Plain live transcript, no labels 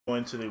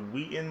Going to the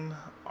Wheaton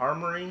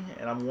Armory,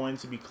 and I'm going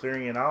to be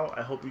clearing it out.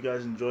 I hope you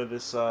guys enjoy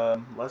this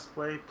Let's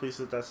Play. Please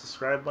hit that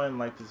subscribe button,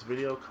 like this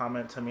video,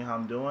 comment, tell me how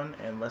I'm doing,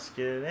 and let's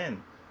get it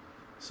in.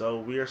 So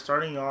we are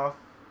starting off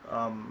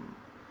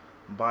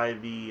by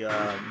the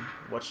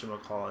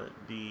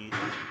the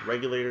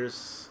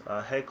regulators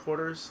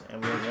headquarters,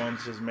 and we're going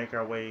to just make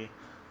our way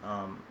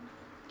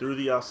through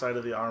the outside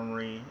of the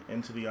armory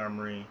into the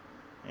armory,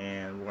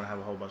 and we're gonna have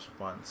a whole bunch of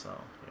fun. So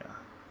yeah.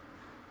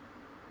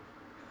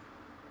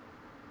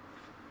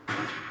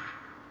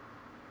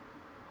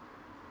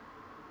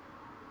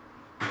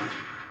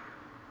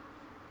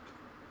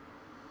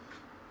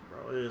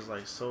 Bro, it is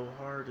like so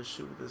hard to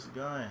shoot with this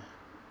guy.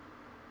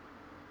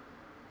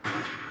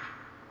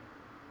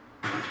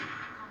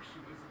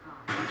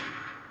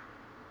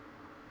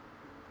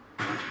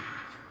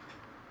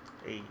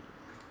 Hey.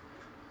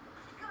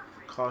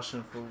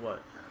 Caution for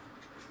what?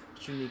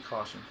 What you need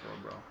caution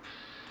for, bro?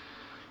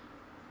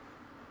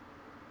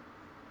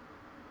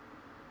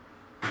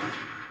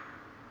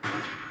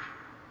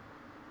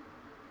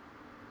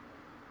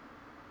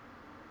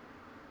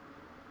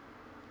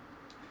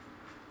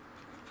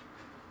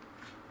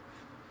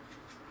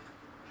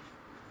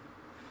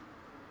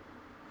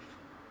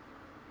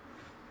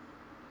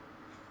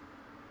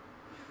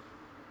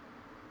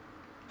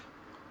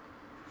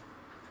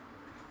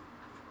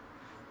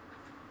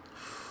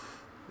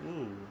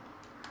 Ooh.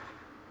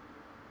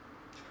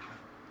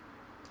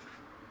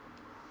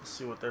 Let's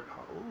see what their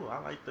power. Ooh, I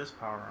like this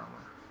power armor.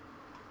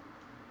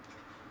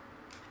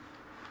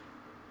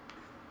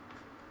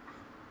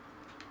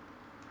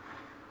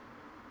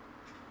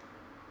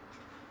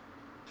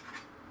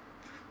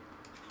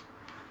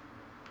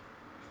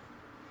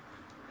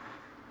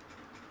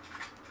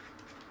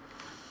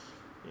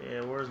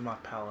 Yeah, where's my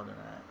paladin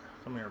at?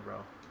 Come here,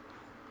 bro.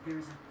 There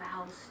is a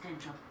foul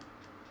stench of...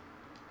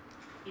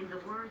 In the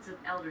words of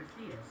Elder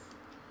Theus,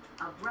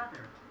 a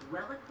brother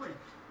well equipped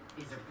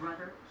is a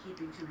brother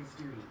keeping to his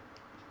duty.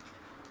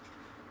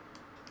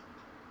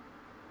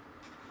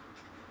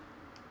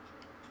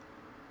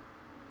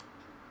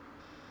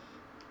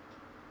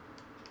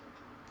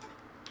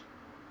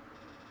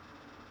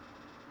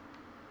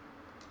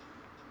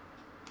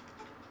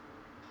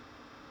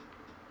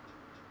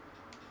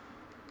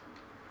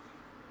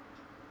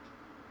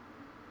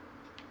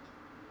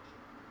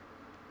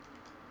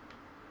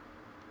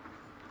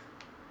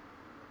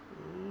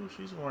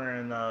 She's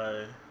wearing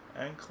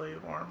enclave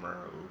armor.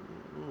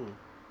 Ooh.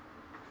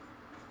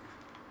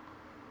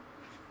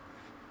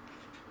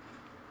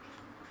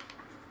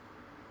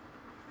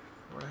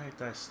 Where the heck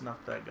did I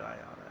snuff that guy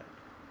out at?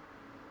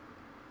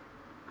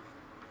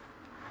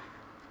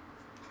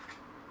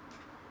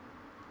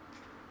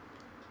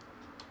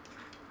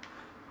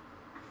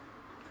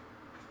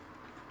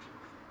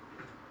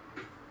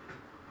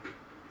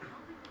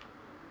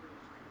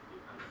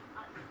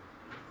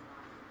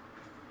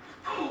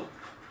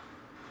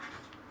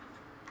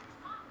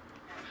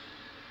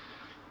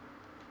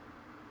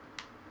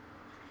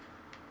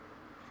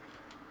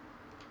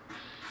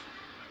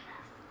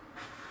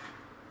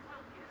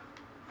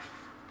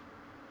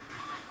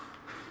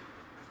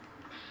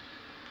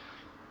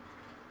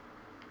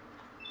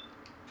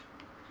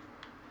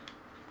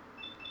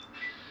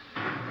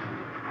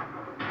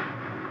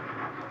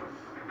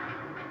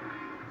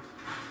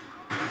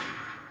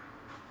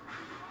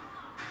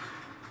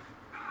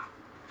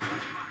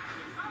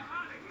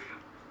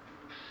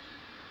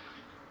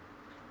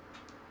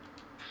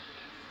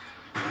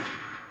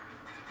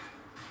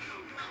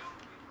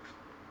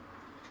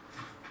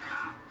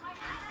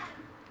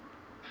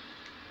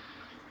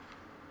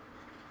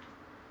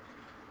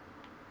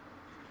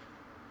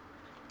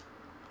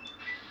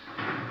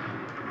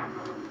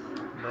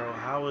 Bro,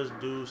 how is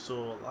dude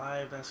so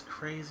alive? That's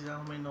crazy. That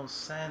don't make no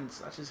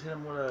sense. I just hit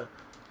him with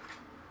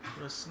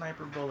a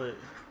sniper bullet.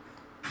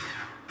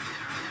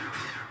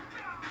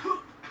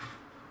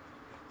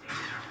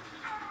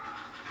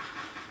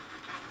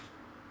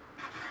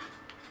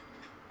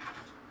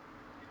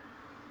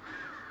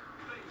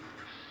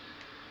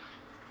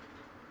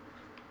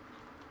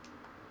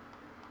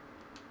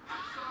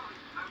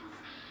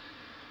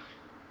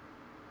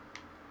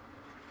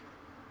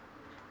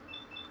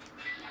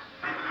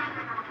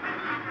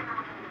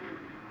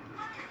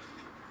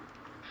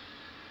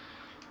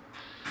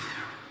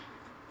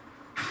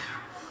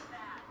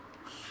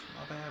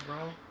 Bad,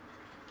 bro.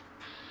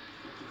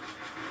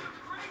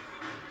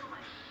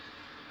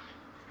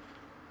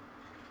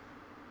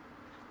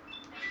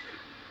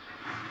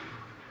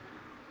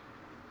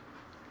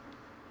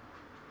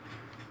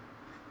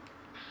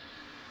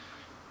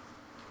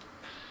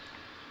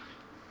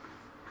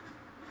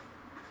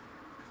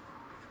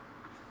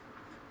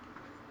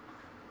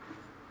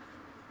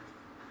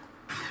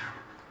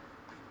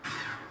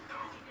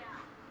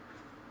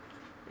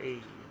 Hey.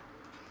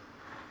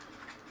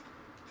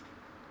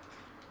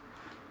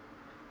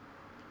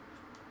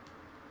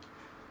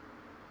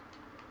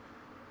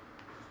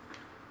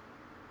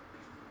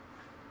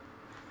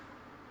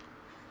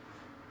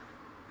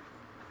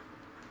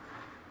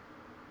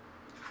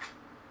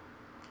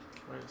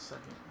 Wait a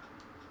second.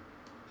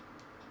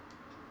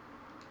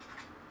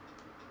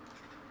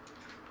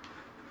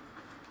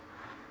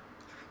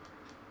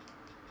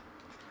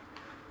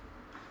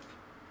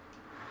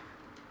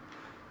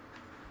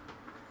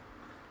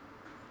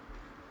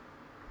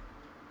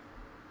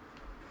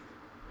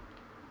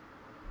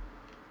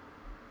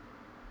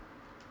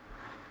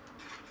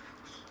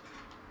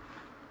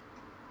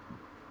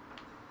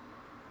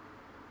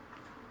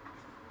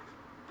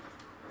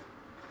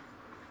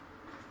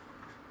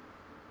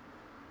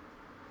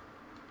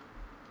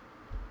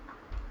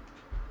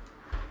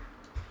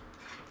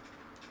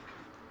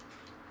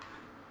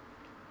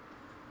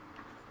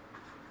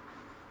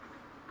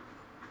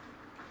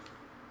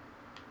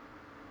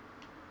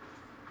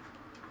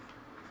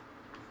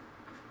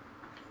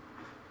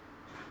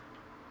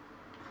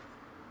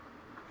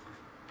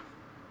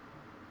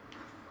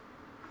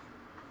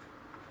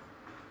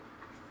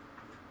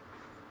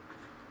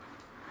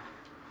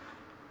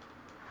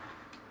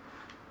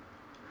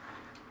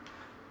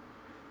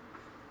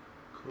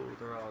 Cool,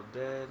 they're all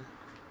dead.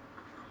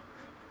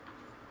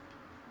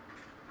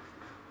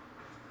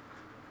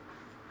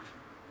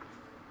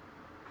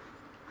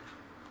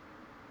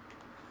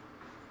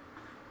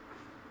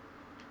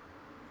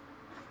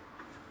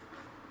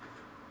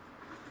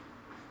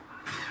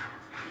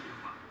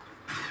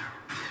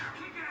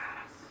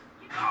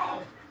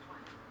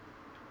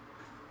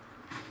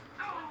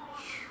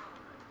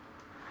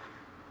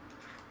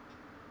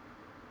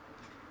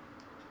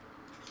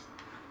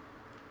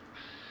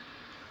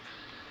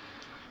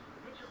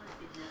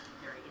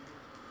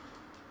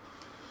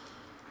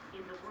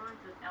 In the words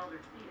of Elder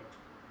Theus,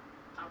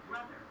 a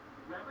brother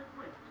well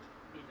equipped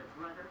is a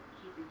brother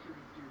keeping to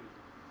his duty.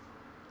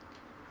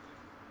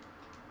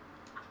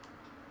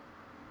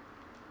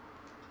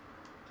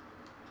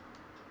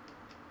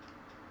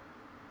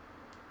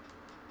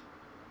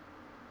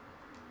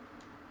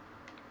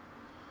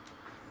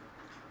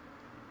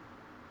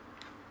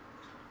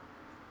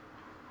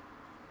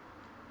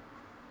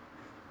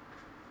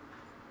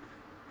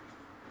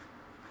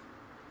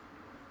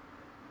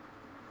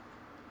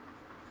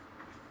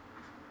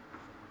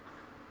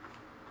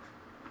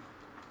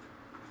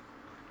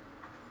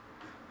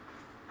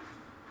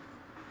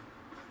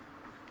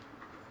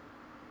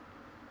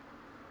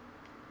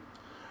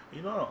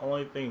 You know, the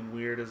only thing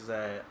weird is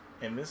that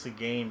in this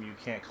game you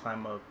can't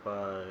climb up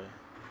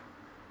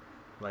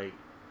like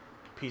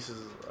pieces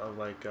of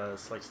like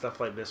stuff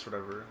like this or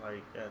whatever.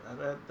 Like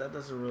that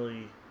doesn't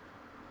really,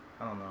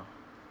 I don't know.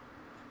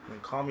 I mean,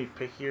 call me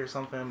picky or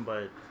something,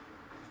 but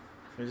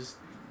it just,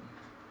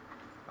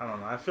 I don't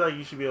know. I feel like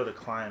you should be able to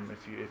climb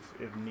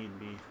if need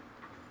be.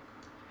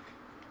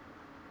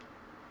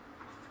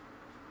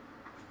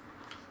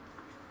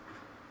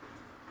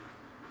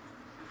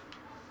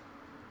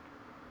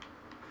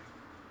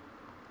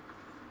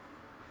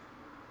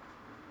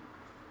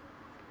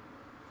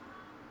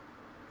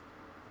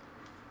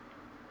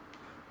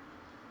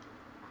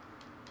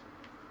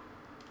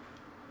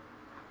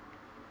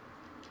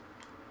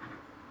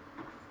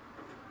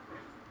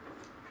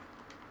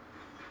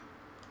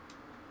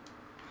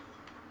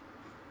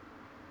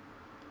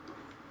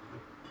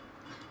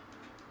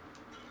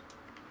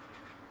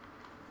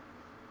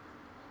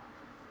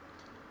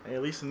 And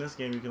at least in this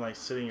game, you can like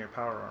sit in your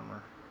power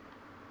armor.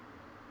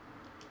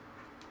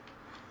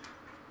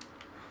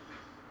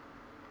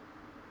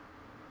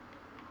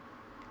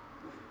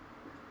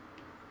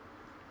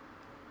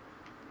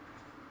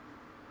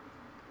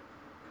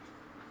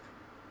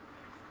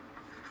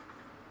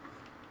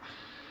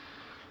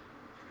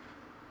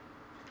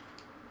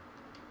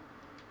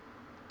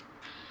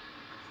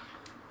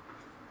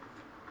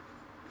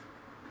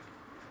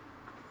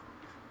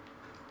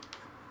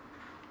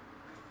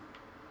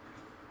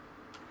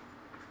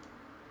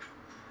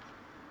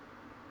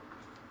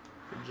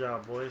 Good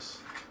job, boys.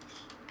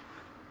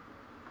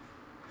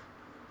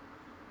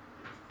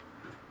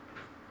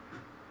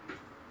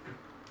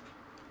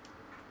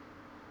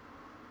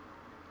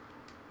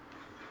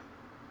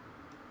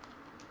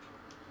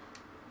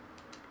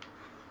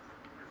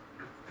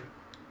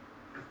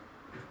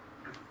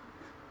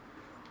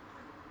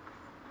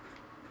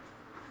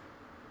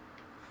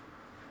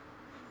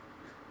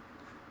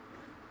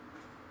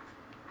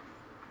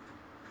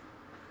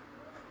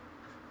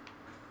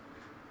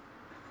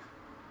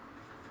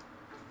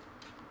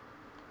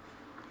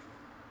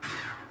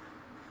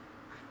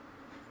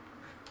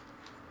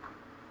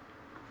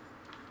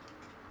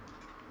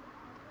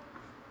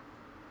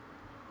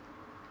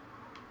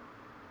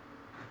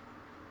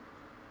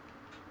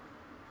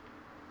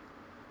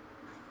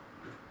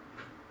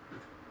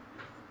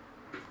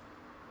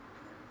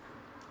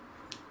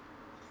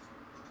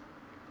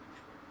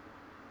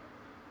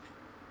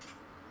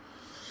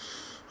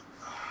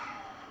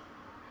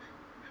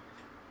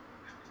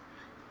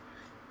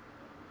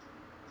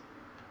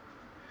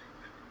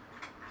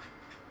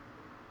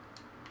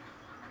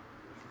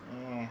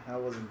 That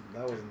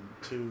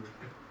wasn't too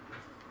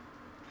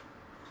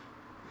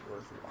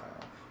worthwhile.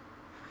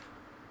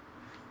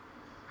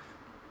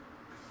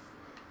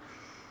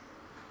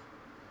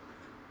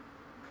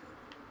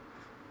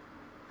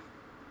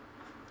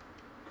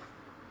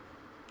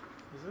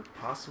 Is it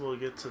possible to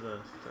get to the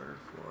third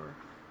floor?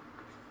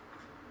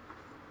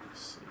 Let's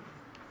see.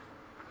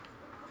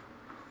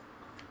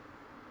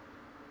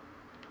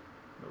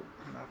 Nope,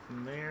 not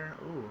from there.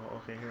 Ooh,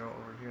 okay, here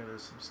over here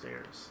there's some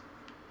stairs.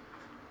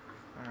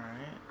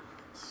 Alright.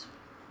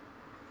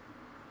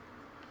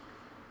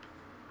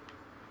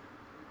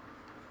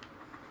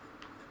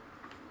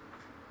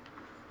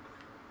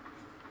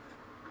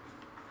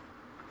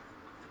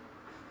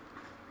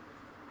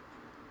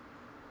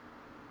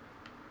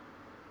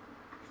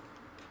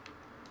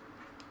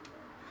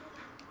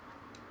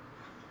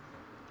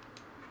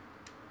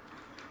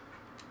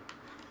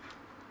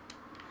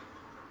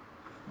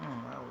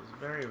 Oh, that was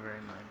very, very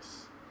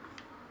nice.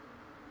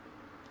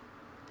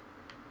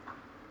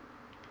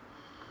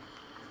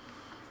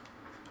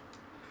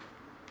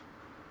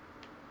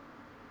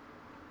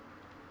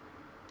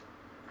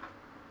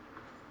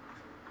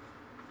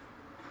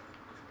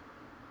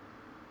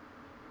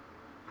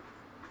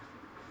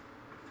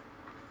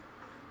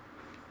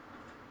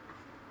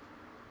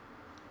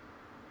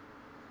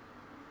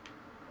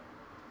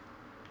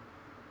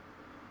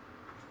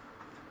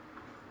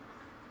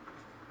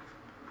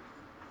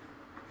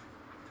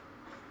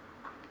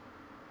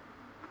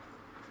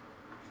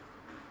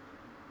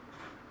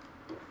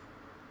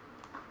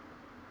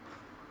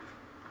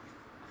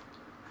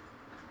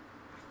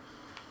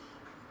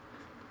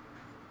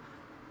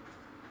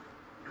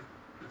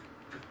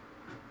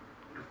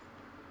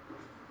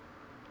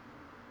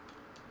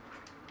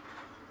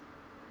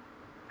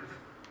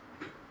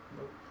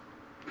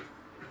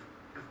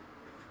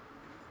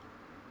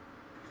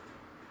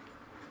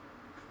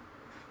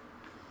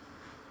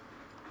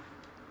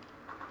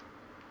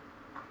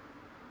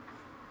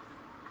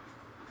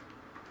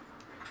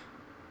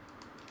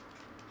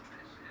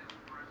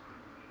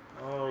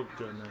 Oh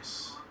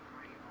goodness.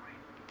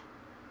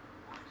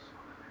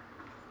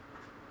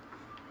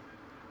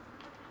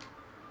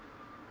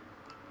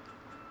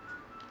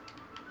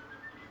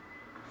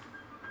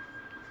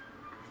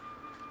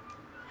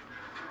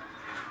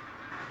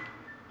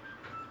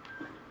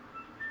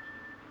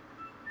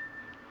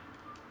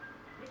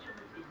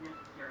 Vigilance is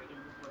necessary in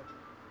this work.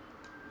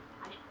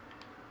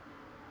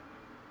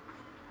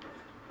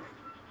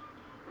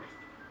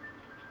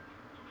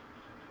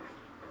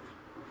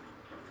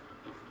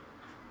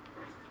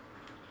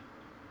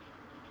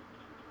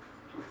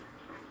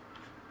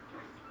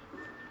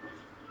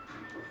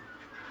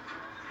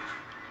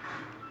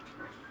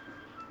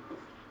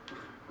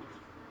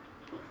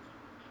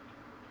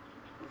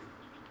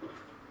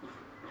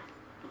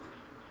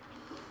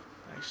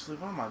 Actually,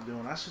 what am I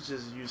doing? I should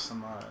just use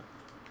some, what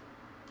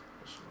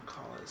should we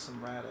call it?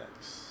 Some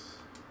Radex.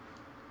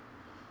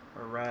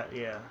 Or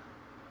yeah.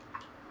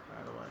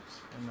 Radex.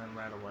 And then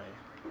right away.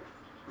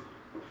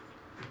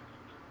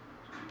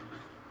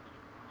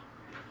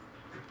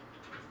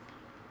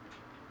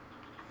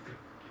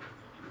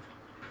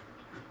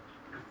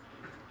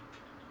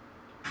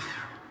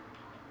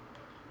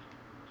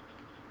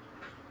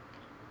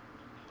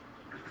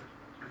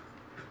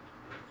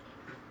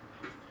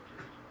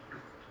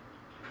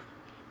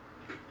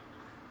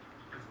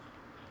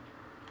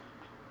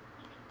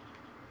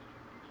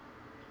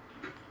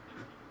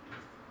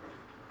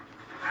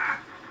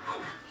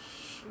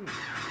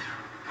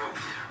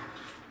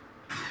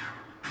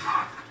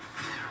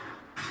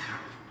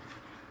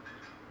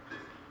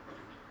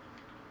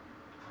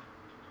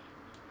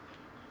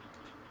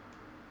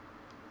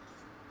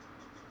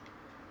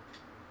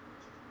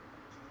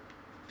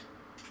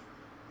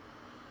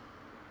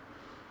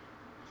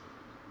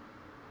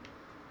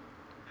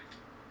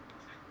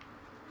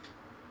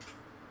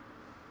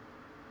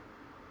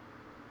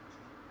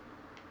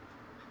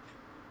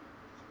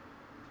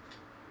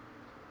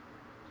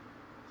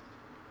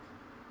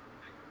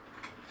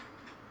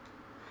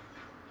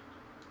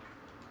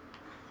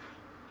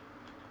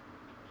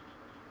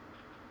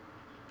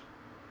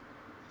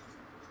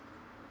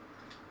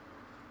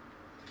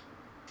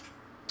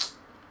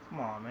 Come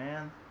on,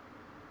 man.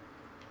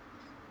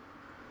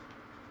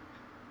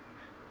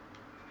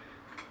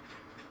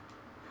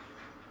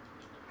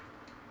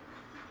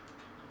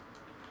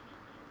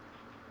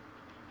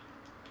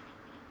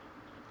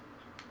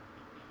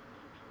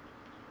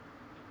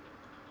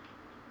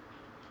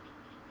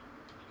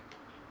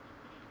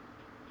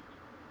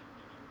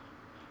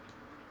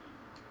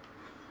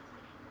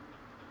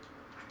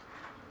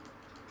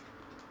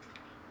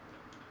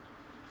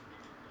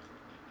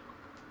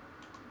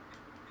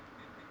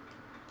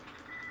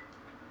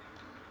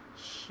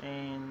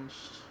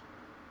 Changed.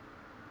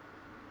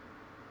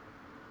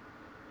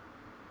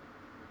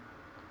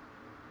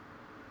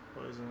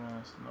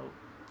 Poisonous. Nope.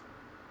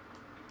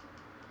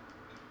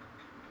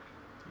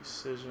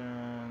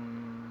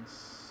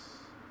 Decisions.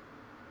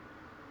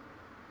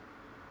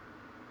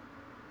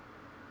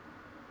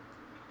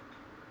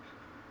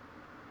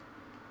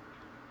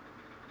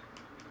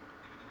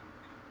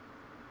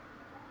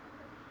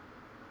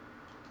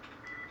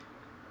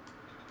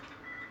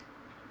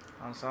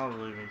 Honestly, I don't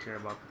really even care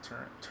about the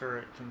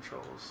turret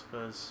controls,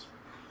 because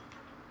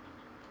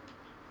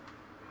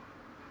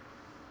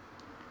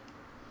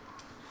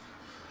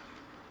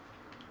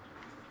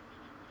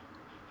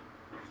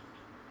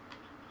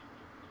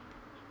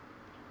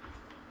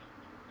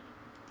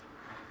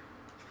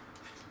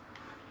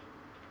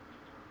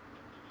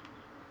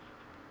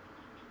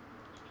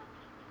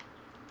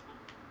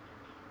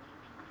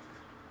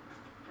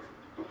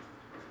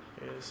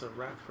it's a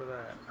wrap for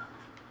that.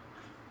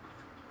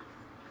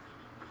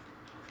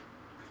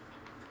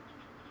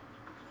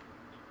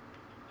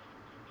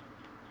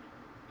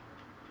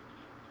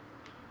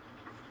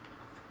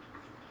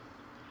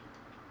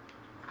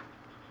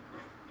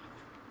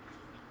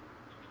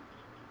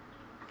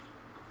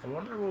 I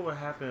wonder what would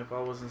happen if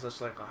I wasn't such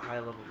like a high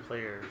level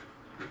player.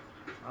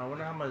 I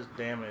wonder how much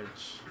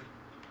damage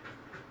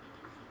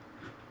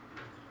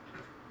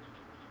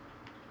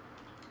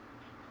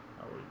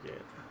I would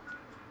get.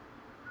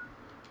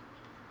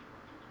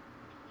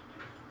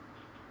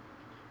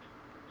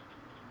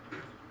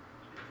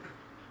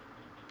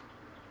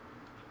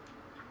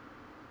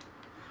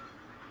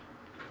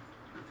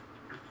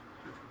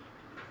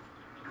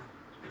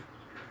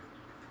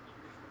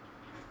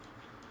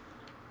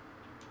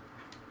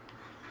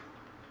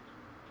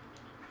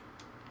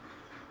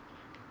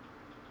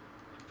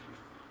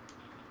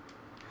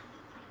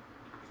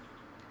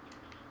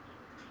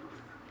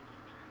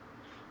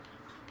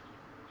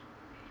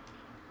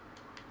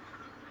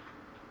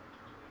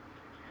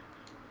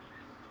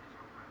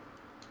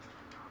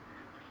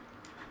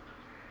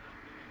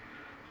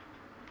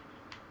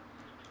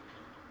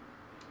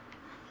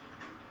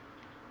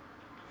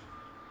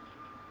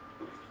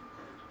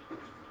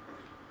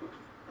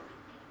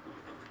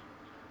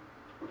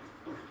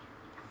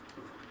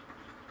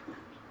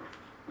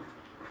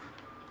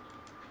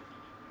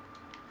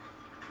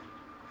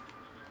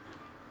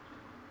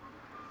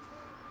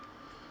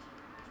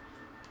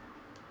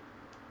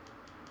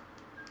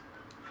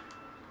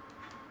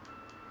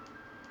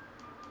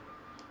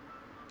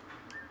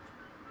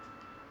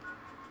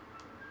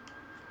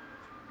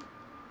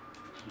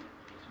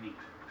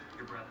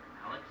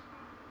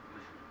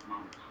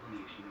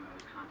 you I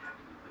was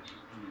contacting you, but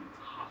she's being an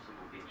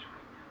impossible bitch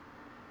right now.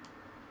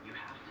 You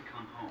have to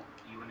come home.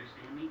 Do you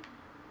understand me?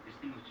 This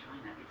thing with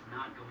China, it's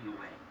not going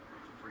away.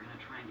 We're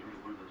gonna try and get into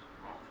one of those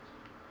vaults.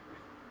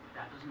 If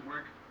that doesn't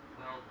work,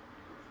 well,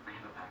 I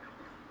have a backup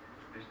plan.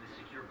 There's this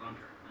secure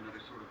bunker, another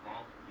sort of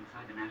vault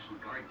inside the National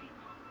Guard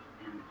depot.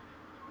 And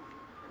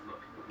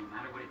look, no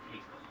matter what it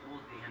takes, the whole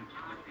damn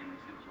Keller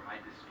family's gonna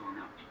ride this storm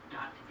out. You've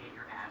got to get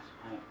your ass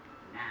home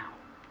now.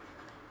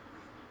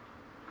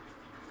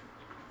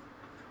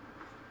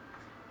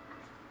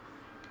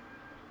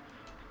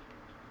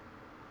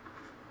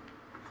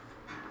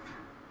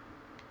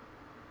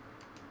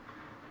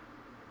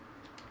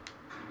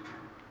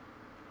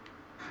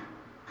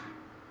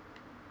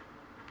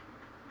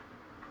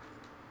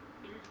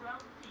 It is well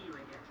to see you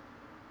again.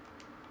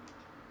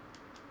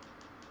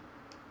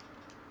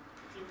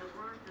 In the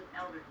words of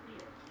Elder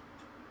Theus,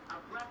 a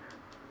brother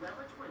well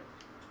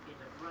equipped is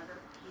a brother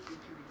keeping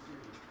to his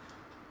duty.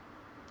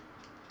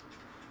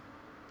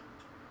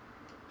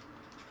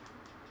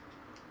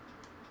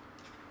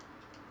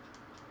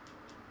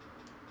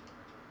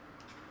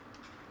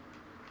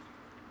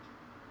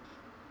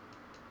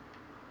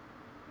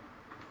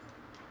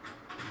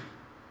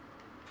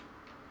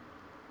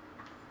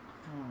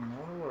 I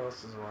wonder what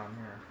else is around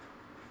here.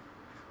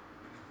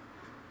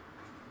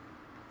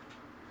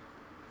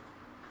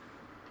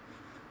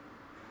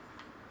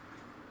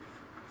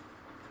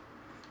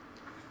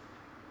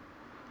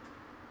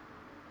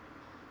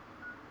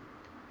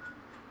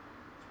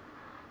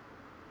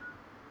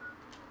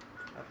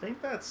 I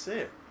think that's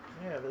it.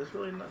 Yeah, there's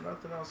really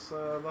nothing else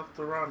left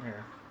around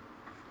here.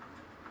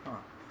 Huh.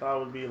 Thought it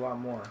would be a lot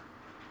more.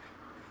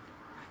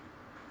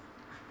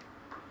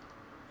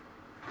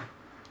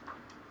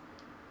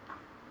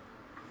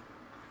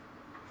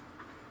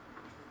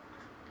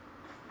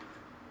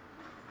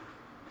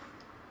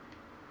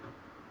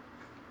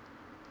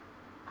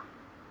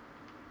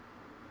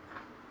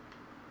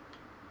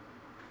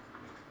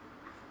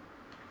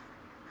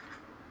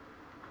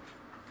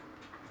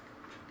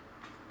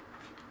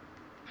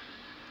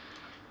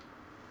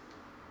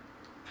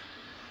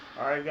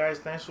 Alright guys,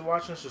 thanks for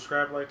watching.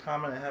 Subscribe, like,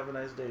 comment, and have a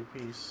nice day.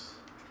 Peace.